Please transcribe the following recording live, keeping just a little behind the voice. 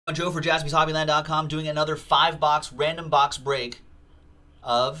Joe for JaspysHobbyland.com doing another 5-box random box break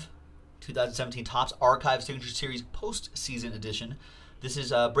of 2017 Topps Archive Signature Series Postseason Edition. This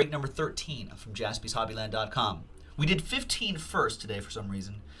is break number 13 from JaspysHobbyland.com. We did 15 first today for some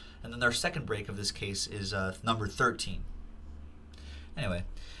reason, and then our second break of this case is number 13. Anyway,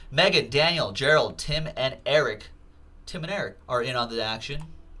 Megan, Daniel, Gerald, Tim, and Eric. Tim and Eric are in on the action.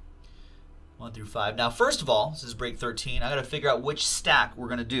 1 through 5. Now, first of all, this is break 13. I got to figure out which stack we're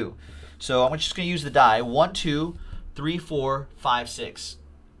going to do. So I'm just going to use the die. 1, 2, 3, 4, 5, 6.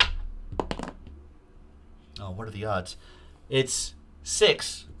 Oh, what are the odds? It's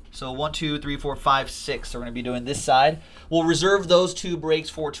 6. So 1, 2, 3, 4, 5, 6. So we're going to be doing this side. We'll reserve those 2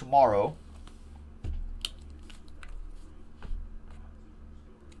 breaks for tomorrow.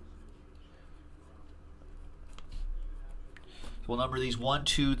 We'll number these 1,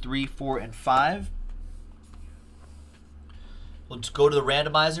 2, 3, 4, and 5. We'll just go to the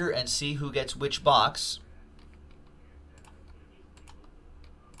randomizer and see who gets which box.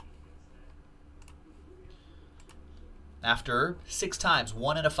 After 6 times,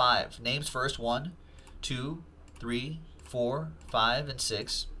 1 and a 5. Names first, 1, 2, 3, 4, 5, and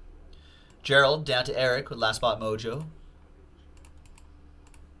 6. Gerald down to Eric with Last Spot Mojo.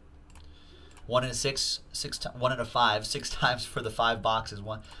 1 and a 6, 1 and a 5, 6 times for the 5 boxes.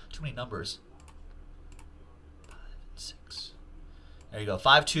 Too many numbers. 5 and 6. There you go.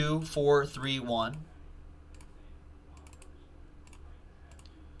 5, 2, 4, 3, 1.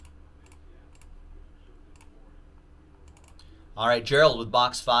 All right, Gerald with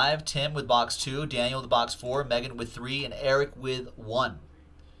box 5, Tim with box 2, Daniel with box 4, Megan with 3, and Eric with 1.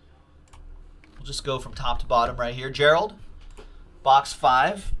 We'll just go from top to bottom right here. Gerald, box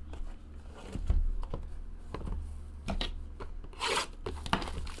 5.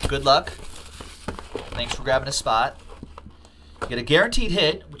 Good luck. Thanks for grabbing a spot. You get a guaranteed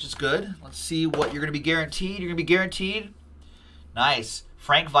hit, which is good. Let's see what you're going to be guaranteed. You're going to be guaranteed. Nice.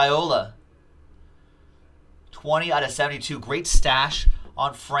 Frank Viola. 20 out of 72. Great stash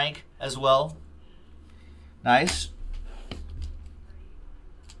on Frank as well. Nice.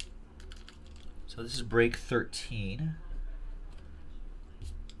 So this is break 13.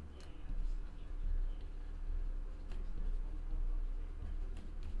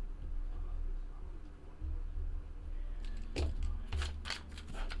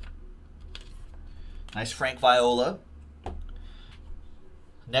 Nice Frank Viola.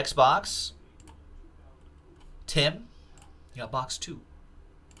 Next box. Tim, you got box 2.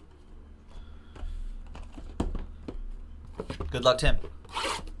 Good luck, Tim.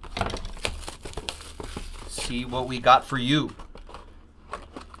 See what we got for you.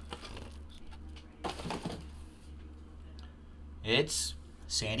 It's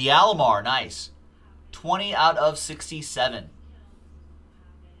Sandy Alomar. Nice. 20 out of 67.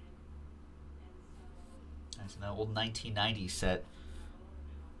 That's an old 1990 set.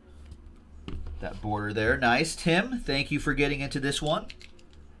 That border there. Nice. Tim, thank you for getting into this one.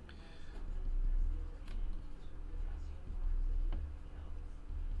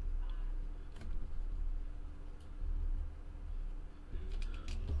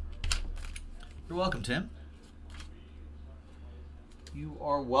 You're welcome, Tim. You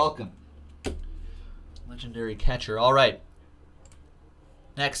are welcome. Legendary catcher. All right.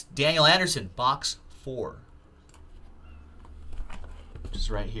 Next, Daniel Anderson, box 4. Which is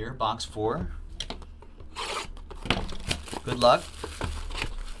right here, box 4. Good luck.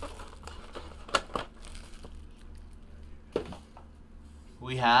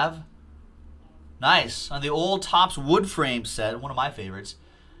 We have, nice, on the old Topps wood frame set, one of my favorites.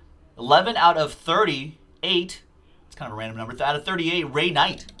 11 out of 38, it's kind of a random number, out of 38, Ray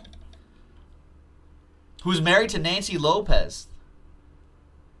Knight, who's married to Nancy Lopez,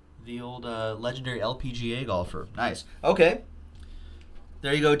 the old legendary LPGA golfer. Nice. Okay.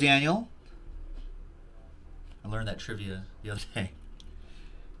 There you go, Daniel. I learned that trivia the other day.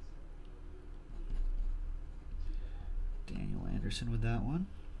 Daniel Anderson with that one.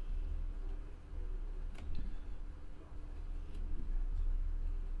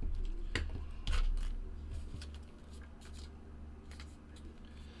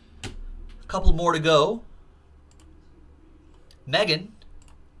 A couple more to go. Megan,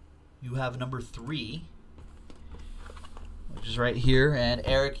 you have number 3. Which is right here. And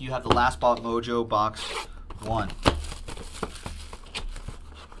Eric, you have the Last Spot Mojo box 1.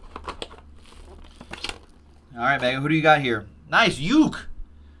 All right, Megan, who do you got here? Nice, Uke.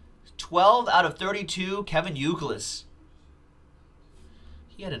 12 out of 32, Kevin Youkilis.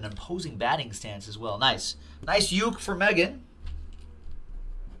 He had an imposing batting stance as well. Nice. Nice Uke for Megan.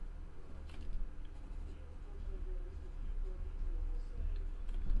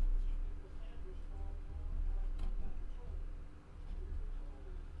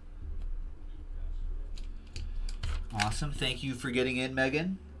 Awesome. Thank you for getting in,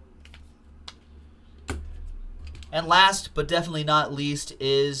 Megan. And last, but definitely not least,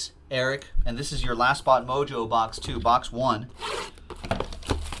 is Eric. And this is your Last Spot Mojo Box 2, Box 1.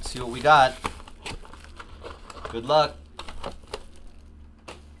 Let's see what we got. Good luck.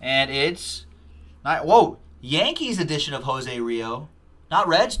 And it's... Whoa! Yankees edition of Jose Rio. Not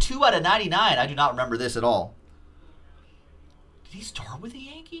Reds. 2 out of 99. I do not remember this at all. Did he start with the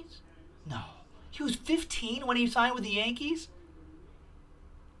Yankees? No. He was 15 when he signed with the Yankees?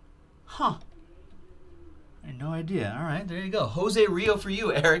 Huh. I had no idea. All right, there you go. Jose Rio for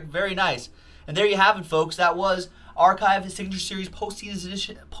you, Eric. Very nice. And there you have it, folks. That was Archive Signature Series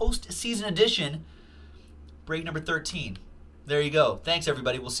Postseason Edition, break number 13. There you go. Thanks,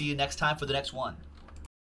 everybody. We'll see you next time for the next one.